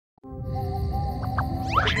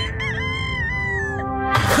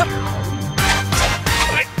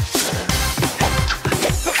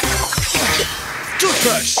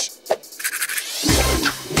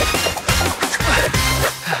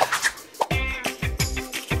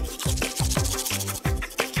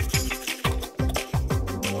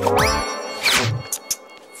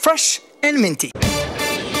fresh and minty.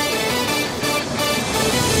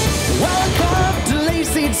 Welcome to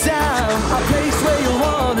LazyTown, a place where you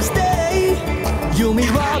want to stay. You'll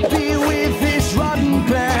meet Robbie with his rotten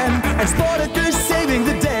plan, and Sportacus saving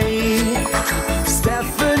the day.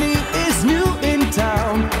 Stephanie is new in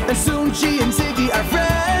town, and soon she and Ziggy are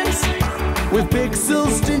friends. With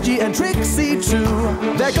Pixel, Stingy, and Trixie too,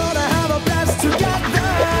 they're gonna have a blast together.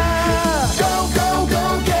 Go, go,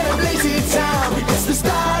 go, get a LazyTown. It's the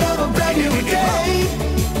start of a brand new day.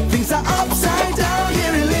 Things are upside down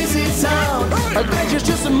here in LazyTown. Adventure's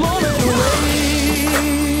just a moment away.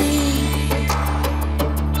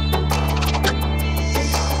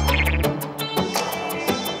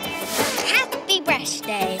 Happy brush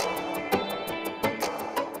day.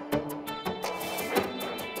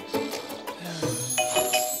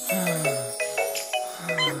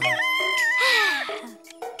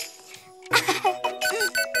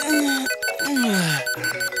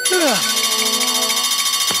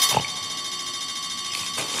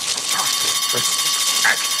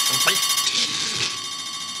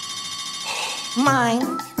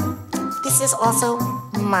 Mine. This is also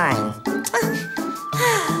mine.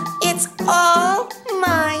 It's all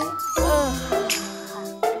mine.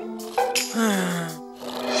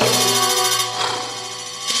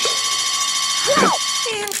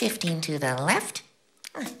 15 to the left.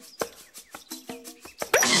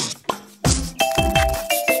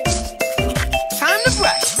 Time to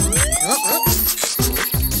brush.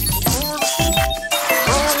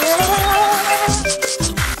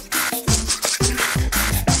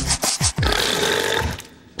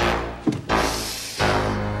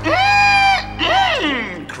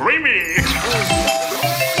 Creamy!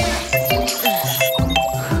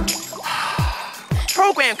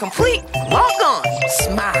 Program complete. Log on.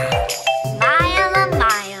 Smile. Mile a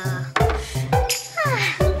mile.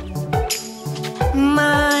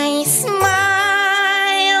 My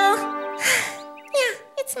smile. Yeah,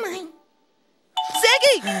 it's mine.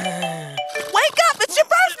 Ziggy! Wake up! It's your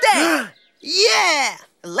birthday! Yeah!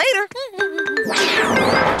 Later.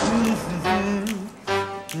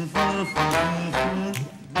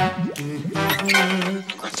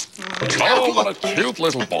 Oh, what a cute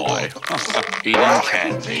little boy. Eating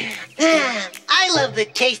candy. I love the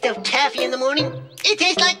taste of taffy in the morning. It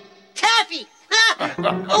tastes like taffy.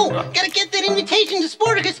 Oh, gotta get that invitation to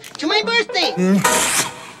Sportacus to my birthday.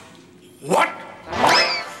 What?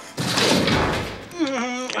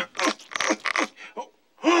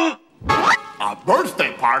 A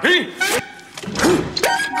birthday party?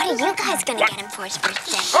 What are you guys gonna get him for his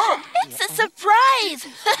birthday? It's a surprise!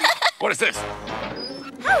 What is this?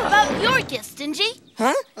 How about your gift, Stingy?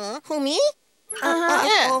 Huh? Who, me?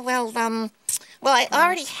 Oh, well, I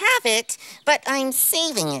already have it, but I'm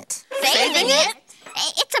saving it. Saving it?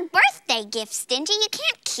 It's a birthday gift, Stingy. You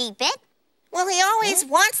can't keep it. Well, he always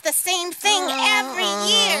wants the same thing every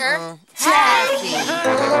year. Taffy.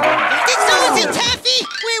 Did someone say taffy?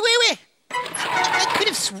 Wait. I could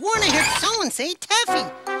have sworn I heard someone say taffy.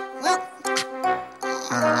 Well...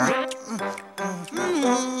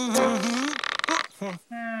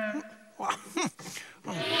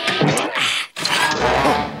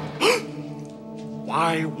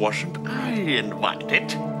 Why wasn't I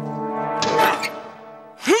invited?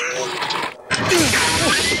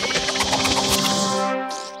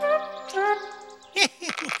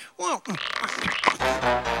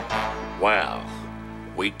 Well,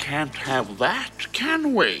 we can't have that,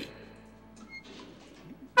 can we?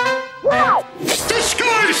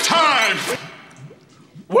 Disguise time!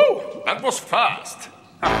 Woo! That was fast.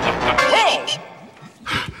 Whoa!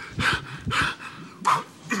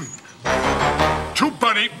 Too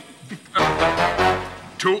funny.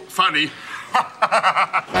 Too funny.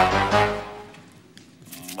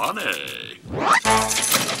 Money.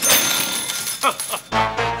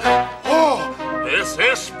 Oh, this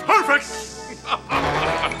is perfect.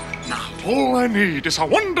 Now, all I need is a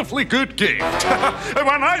wonderfully good gift. And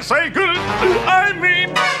when I say good, I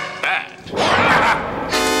mean bad.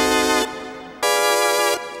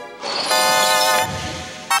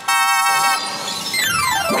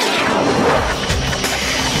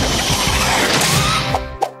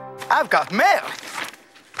 I've got mail.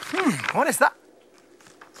 What is that?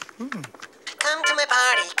 Come to my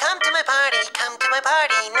party, come to my party, come to my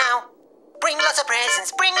party now. Bring lots of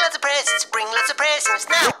presents, bring lots of presents, bring lots of presents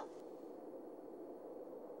now.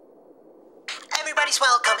 Everybody's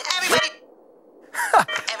welcome, everybody.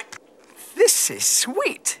 This is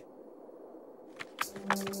sweet.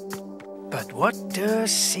 But what does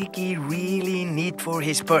Ziggy really need for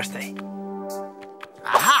his birthday?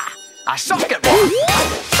 Aha! A socket board!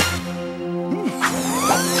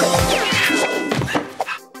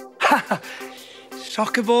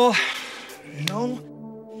 Soccer ball? No.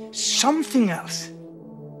 Something else.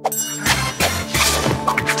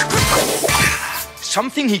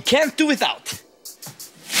 Something he can't do without.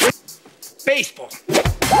 Baseball.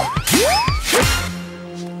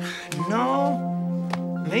 No.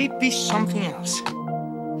 Maybe something else.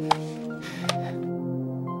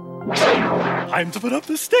 Time to put up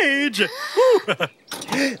the stage.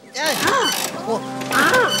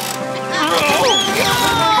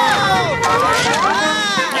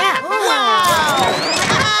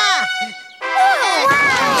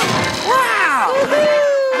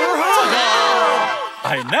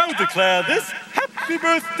 I now declare this Happy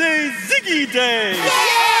Birthday Ziggy Day!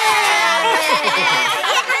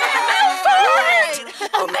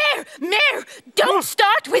 Oh, Mayor, don't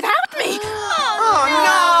start without me. Oh,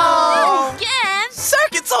 no! Again?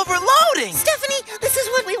 Circuit's overloading! Stephanie, this is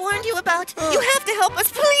what we warned you about. You have to help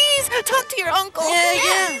us, please. Talk to your uncle.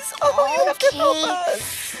 Yes. Oh, you have to help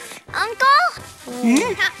us. Uncle?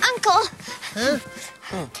 Uncle?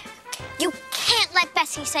 You can't let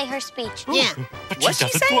Bessie say her speech. Yeah. But she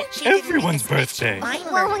does it for everyone's birthday.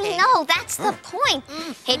 Well, we know. That's the point.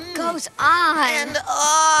 It goes on. And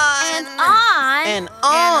on. And on.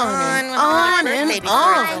 And on. Baby, it's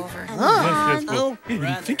over. Yes, well,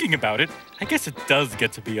 thinking about it, I guess it does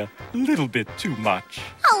get to be a little bit too much.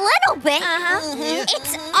 A little bit.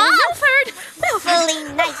 It's awfully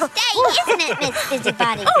nice day, isn't it, Miss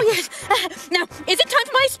Busybody? Oh, yes. Now, is it time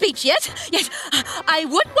for my speech yet? Yes. I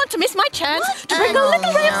wouldn't want to miss my chance to bring a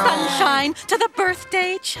little ray of sunshine to the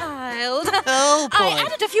birthday child. Oh, boy. I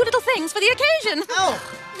added a few little things for the occasion. Oh.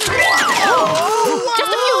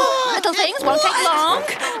 Just a few little things, won't take long.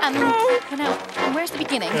 Now, where's the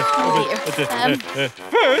beginning? Oh, dear.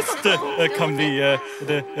 First, come the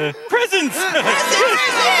presents. Presents?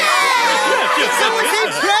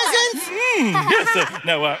 Yes.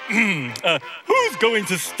 Now, who's going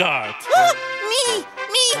to start? Me,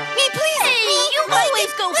 please. Hey, you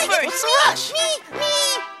always go first. Rush.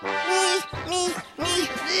 Me.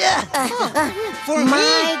 For My me?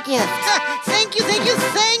 gift. Thank you. Stingy,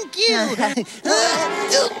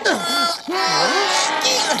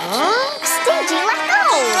 let go.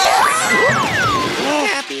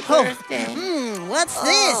 Happy birthday. What's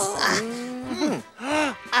this?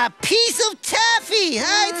 A piece of taffy.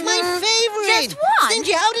 It's my favorite. Just one?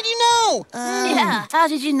 Stingy, how did you know? Yeah, how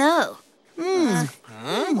did you know?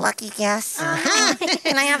 Lucky guess.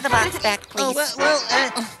 Can I have the box back, please?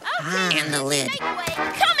 And the lid.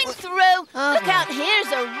 Coming through. Look out, here's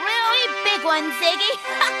a really big one, Ziggy.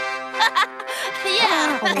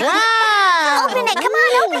 Yeah. Wow. Open it. Come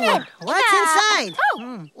on, open it. What's inside?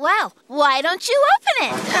 Oh, well, why don't you open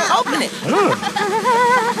it? Open it.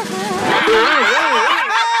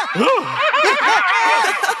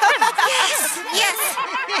 Yes.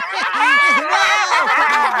 I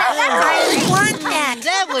want that.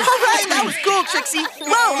 That was All right, that was cool, Trixie.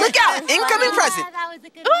 Whoa, look out. Incoming present.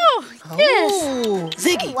 Oh, yes.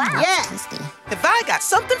 Ziggy, Yeah. have I got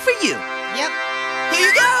something for you? Yep. Here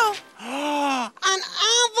you go. An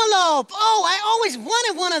envelope. Oh, I always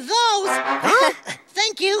wanted one of those.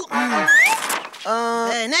 Thank you.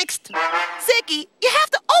 Next. Ziggy, you have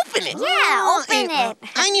to open it. Yeah, open it.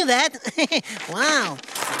 I knew that. Wow.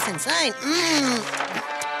 What's inside?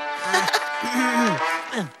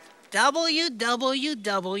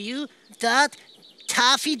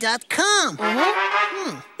 www.taffy.com.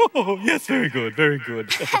 Oh, yes, very good.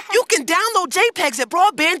 You can download JPEGs at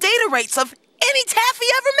broadband data rates of any taffy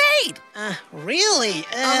ever made. Really?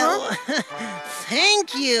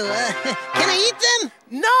 Thank you. Can I eat them?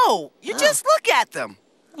 No, you just look at them.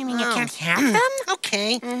 You mean you can't have them?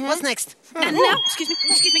 Okay. What's next? And now, excuse me.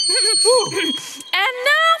 And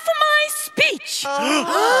now for my speech.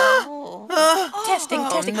 Testing.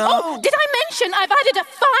 no. Oh, did I mention I've added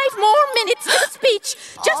 5 more minutes to the speech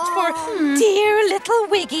just for dear little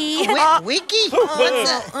Wiggy? Wiki?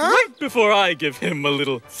 Right before I give him a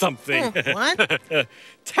little something. What?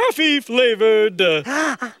 Taffy-flavored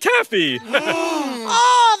taffy.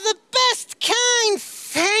 Oh, the best kind.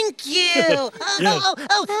 Thank you.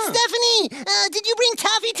 Stephanie, did you bring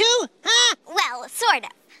taffy too? Huh? Well, sort of.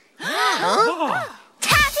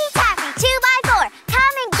 Taffy, 2x4.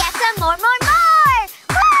 Come and get some more.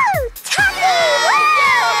 Woo! Taffy!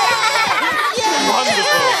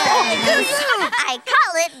 I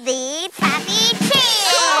call it the Taffy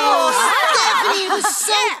Cheese. Oh, Stephanie, it was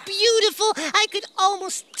so beautiful. I could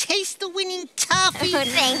almost taste the winning toffee.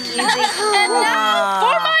 Thank you. And now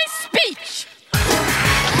for my speech.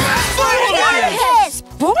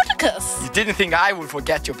 Sportacus! You didn't think I would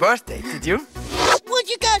forget your birthday, did you? What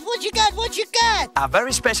you got? A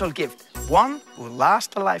very special gift One will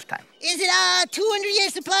last a lifetime. Is it 200-year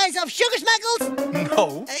supplies of sugar smuggles?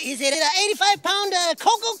 No. Is it 85-pound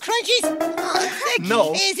cocoa crunchies?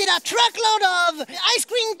 No. Is it a truckload of ice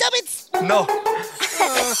cream dubbits? No.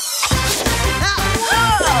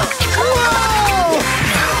 Whoa!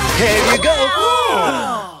 Here you go.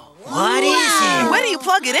 What is it? Where do you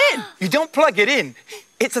plug it in? You don't plug it in.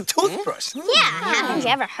 It's a toothbrush. Yeah, haven't you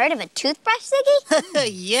ever heard of a toothbrush, Ziggy?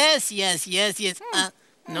 Yes.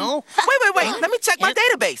 No? Wait. Let me check my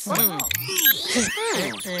database.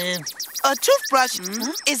 A toothbrush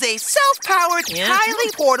is a self-powered,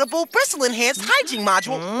 highly portable, bristle-enhanced hygiene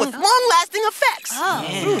module with long-lasting effects.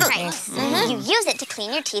 Right. You use it to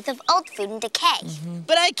clean your teeth of old food and decay.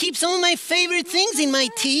 But I keep some of my favorite things in my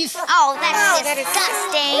teeth. Oh, that's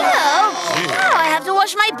disgusting. Oh, I have to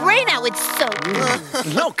wash my brain out with soap.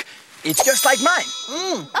 Look, it's just like mine.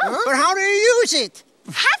 But how do you use it?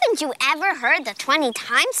 Haven't you ever heard the 20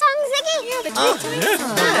 time song, Ziggy? Yeah, the 20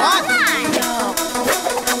 time song.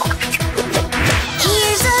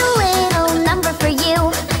 Here's a little number for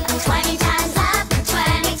you. 20 times up,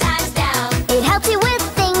 20 times down. It helps you with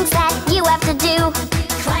things that you have to do.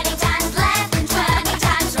 20 times left and 20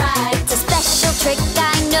 times right. It's a special trick,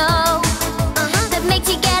 I know, that makes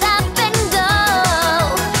you get up and go.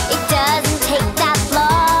 It doesn't take that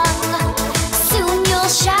long. Soon you'll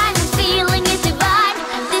shine.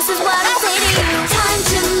 Time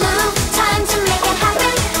to move, time to make it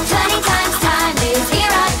happen. 20 times time is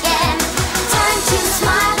here again. Time to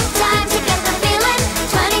smile, time to get the feeling.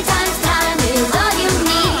 20 times time is all you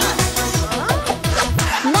need.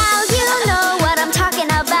 Now you know what I'm talking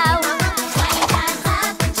about. 20 times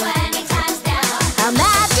up, 20 times down. A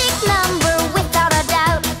magic number without a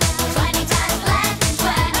doubt. 20 times left and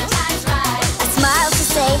 20 times right. A smile to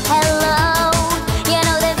say hello. You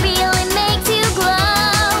know that feeling makes you glow.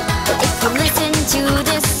 If you listen to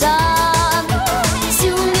this song,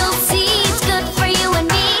 soon you'll see it's good for you and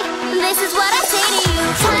me. This is what I say to you.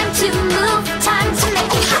 Time to move, time to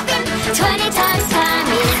make it happen. 20 times time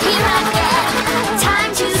is here again.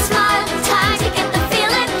 Time to smile, time to get the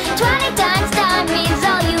feeling. 20 times time means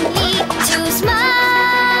all you need to smile.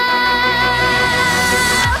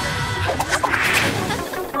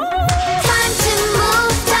 Time to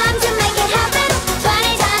move, time to make it happen.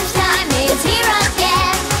 20 times time is here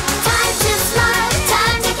again. Time to smile,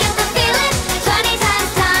 time to get the feeling. 20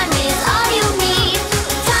 times time is all you need.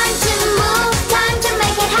 Time to move, time to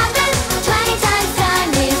make it happen. 20 times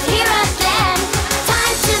time is here again.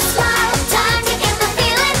 Time to smile, time to get the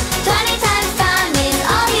feeling. 20 times time is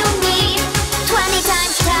all you need. 20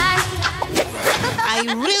 times time. I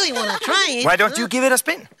really want to try it. Why don't you give it a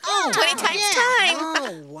spin? 20 times time.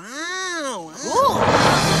 Oh, wow.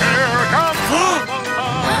 Here comes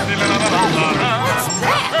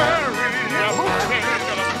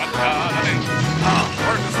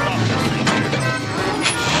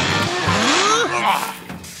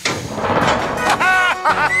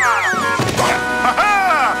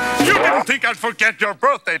You didn't think I'd forget your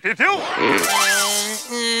birthday, did you? Who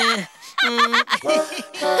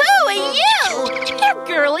are you? You're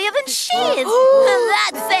girlier than she is.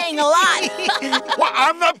 That's saying a lot. Well,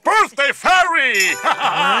 I'm the birthday fairy!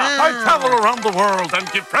 I travel around the world and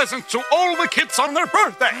give presents to all the kids on their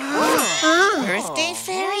birthday. Birthday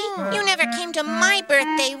fairy? You never came to my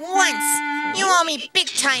birthday once. You owe me big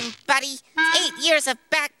time, buddy. 8 years of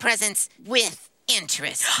back presents with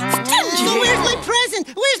interest. So where's my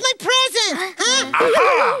present? Where's my present?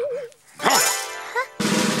 Huh?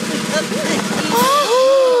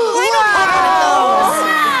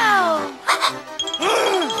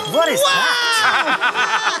 What is that?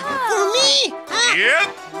 For me? Yep,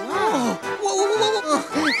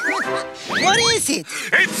 What is it?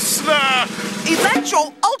 it's the...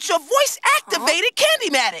 Electro Ultra Voice Activated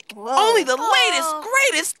Candy-Matic. Only the latest,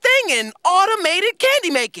 greatest thing in automated candy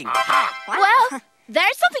making. Well,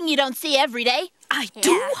 there's something you don't see every day. I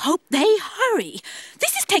do hope they hurry.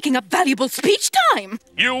 This is taking up valuable speech time.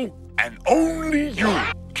 You and only you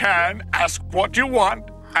can ask what you want,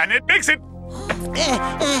 and it makes it.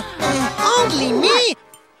 Only me?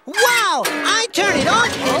 Wow! I turn it on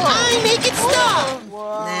and I make it stop!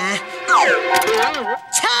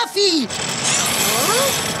 Taffy!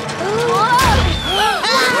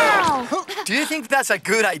 Do you think that's a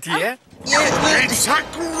good idea? It's a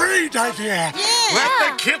great idea. Let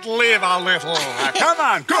the kid live a little. Come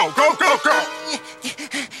on, go, go, go, go.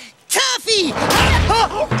 Taffy!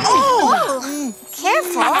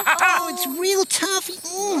 Careful. Oh, it's real toffee.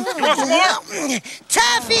 You want some more?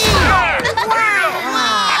 Taffy!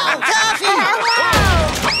 Wow! Taffy!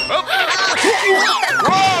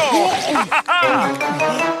 Whoa!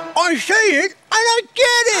 I say it, I don't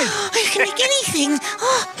get it! I can make anything.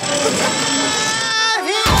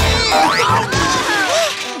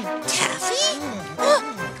 Taffy?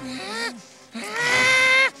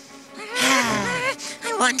 I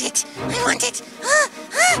want it. I want it.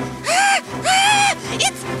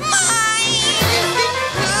 It's mine!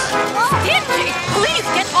 Stingy, please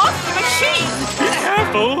get off the machine.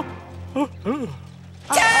 Careful.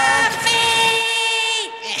 Taffy!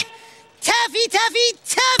 Taffy, Taffy,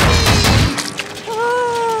 Taffy!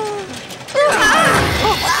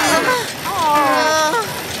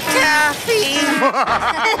 Taffy!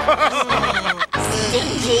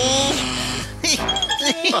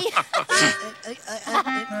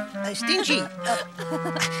 Stingy.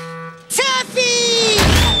 Taffy!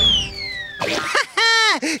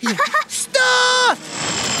 Stop!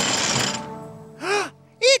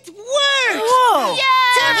 It worked! Whoa!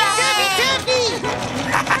 Taffy, Taffy, Taffy!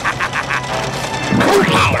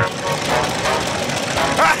 Power.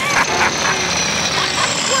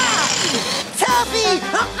 Taffy!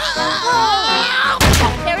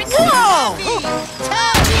 There it goes.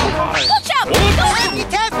 Taffy! Watch out! Taffy,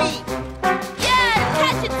 Taffy! Yeah,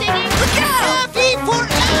 catch it, Ziggy. Taffy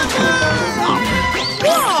forever!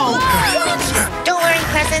 Whoa! Don't worry,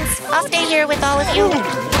 Presents. I'll stay here with all of you.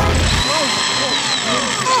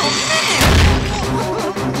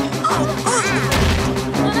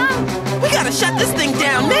 We gotta shut this thing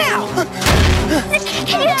down now!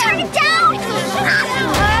 Can you turn it down?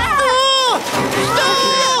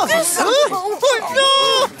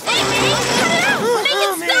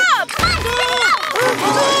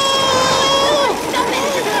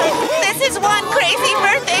 This is one crazy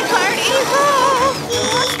birthday party.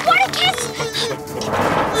 Sportacus!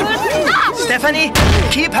 Stephanie,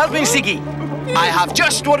 keep helping Ziggy. I have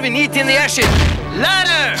just what we need in the airship.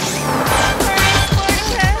 Ladder!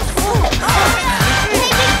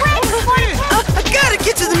 I gotta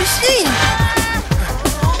get to the machine!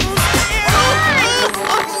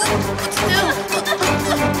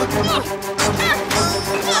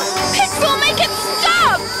 Pixel, make it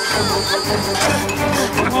stop!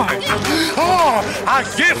 Oh, a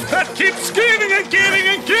gift that keeps giving and giving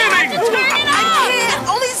and giving! Turn it off!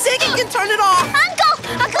 Only Ziggy can turn it off!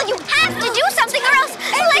 Uncle, you have to do something or else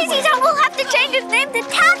LazyTown will have to change its name to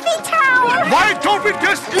Taffy Town! Why don't we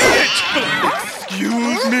just eat it?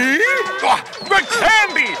 Excuse me? The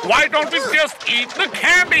candy! Why don't we just eat the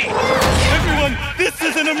candy? Everyone, this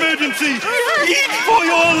is an emergency! Eat for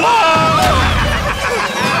your life!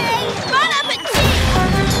 Bon appetit!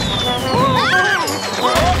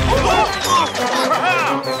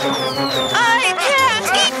 I can't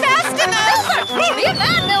eat fast enough. Be a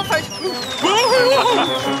man, Milford!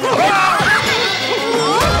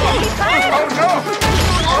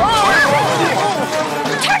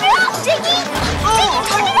 Turn it off, Ziggy!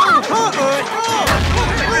 Turn it off!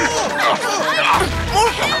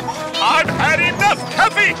 I've had enough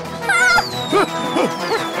coffee!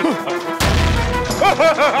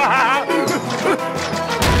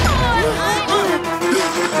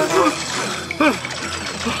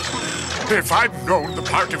 If I'd known the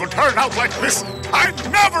party would turn out like this, I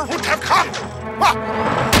never would have come!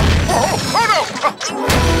 Oh no!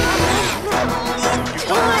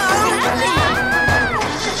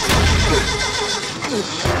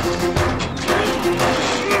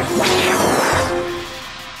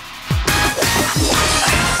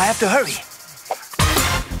 I have to hurry.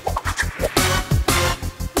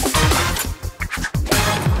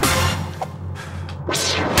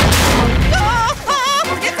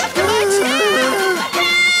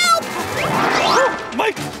 My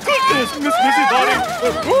goodness, Miss Busybody!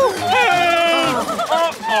 Help!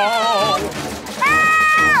 Uh-oh!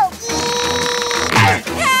 Help!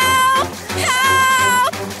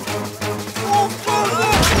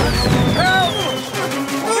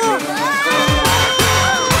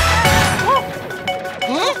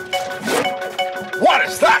 What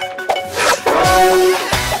is that?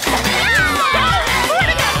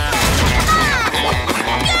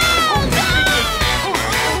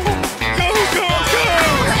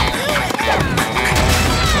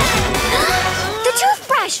 The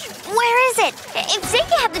toothbrush! Where is it? If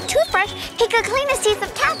Ziggy had the toothbrush, he could clean his teeth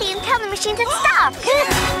with Taffy and tell the machine to stop.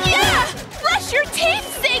 Yeah! Brush your teeth,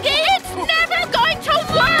 Ziggy! It's never going to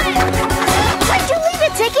work! Where'd you leave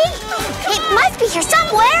it, Ziggy? It must be here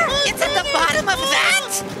somewhere. It's at the bottom of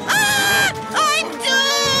that. I'm doomed.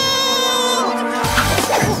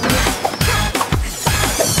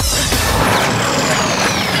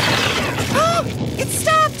 Oh, it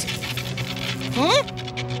stopped.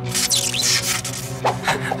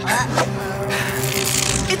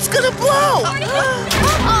 It's gonna blow! Oh, no!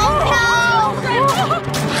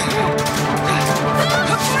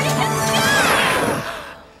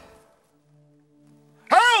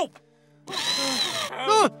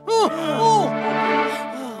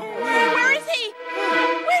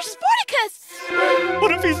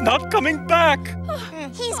 if he's not coming back?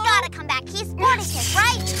 He's gotta come back. He's Sportacus,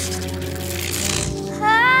 right?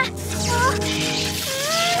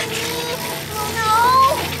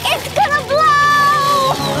 No! It's gonna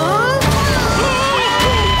blow!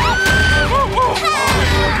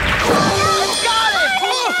 Got it!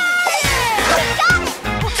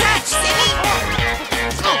 Catch, Ziggy!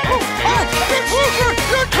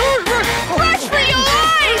 Rush for your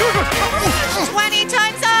life! 20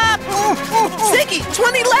 times up! Ziggy,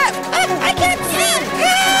 20 left! I can't see!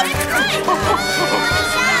 Good!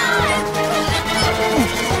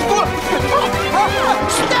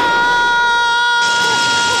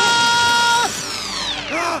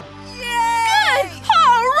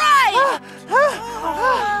 All right!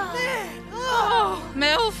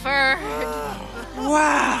 Milford.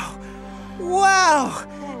 Wow! Wow!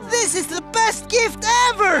 This is the best gift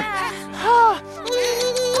ever!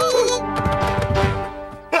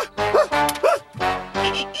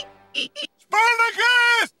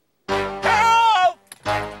 Sportacus! Help!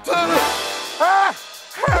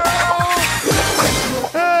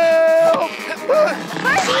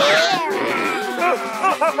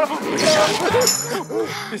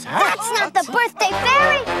 His hat! It's not the birthday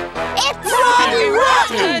fairy! It's Robbie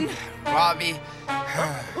Rotten. Robbie.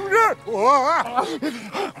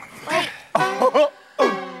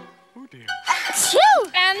 Phew!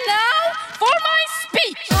 And now for my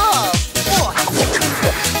speech.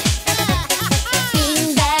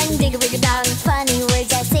 Bing bang, digga digga dong. Funny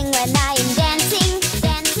words I sing when I am dancing,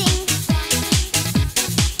 dancing.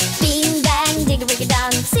 Bing bang, digga digga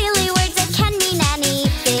dong. Silly words that can mean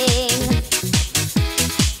anything.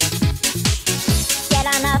 Get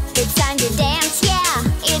on up, it's time to dance, yeah.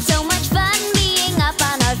 It's so much fun being up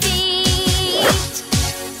on our feet.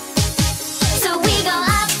 So we go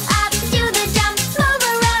up, up, do the jump, move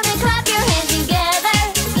around and clap your hands together.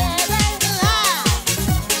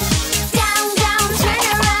 Down, down, turn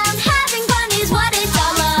around, having fun is what it's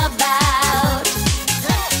all about.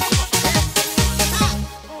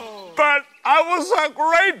 But I was a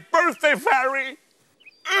great birthday fairy.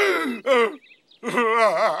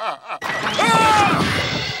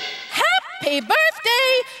 Happy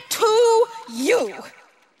birthday to you.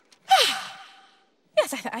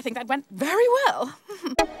 Yes, I think that went very well.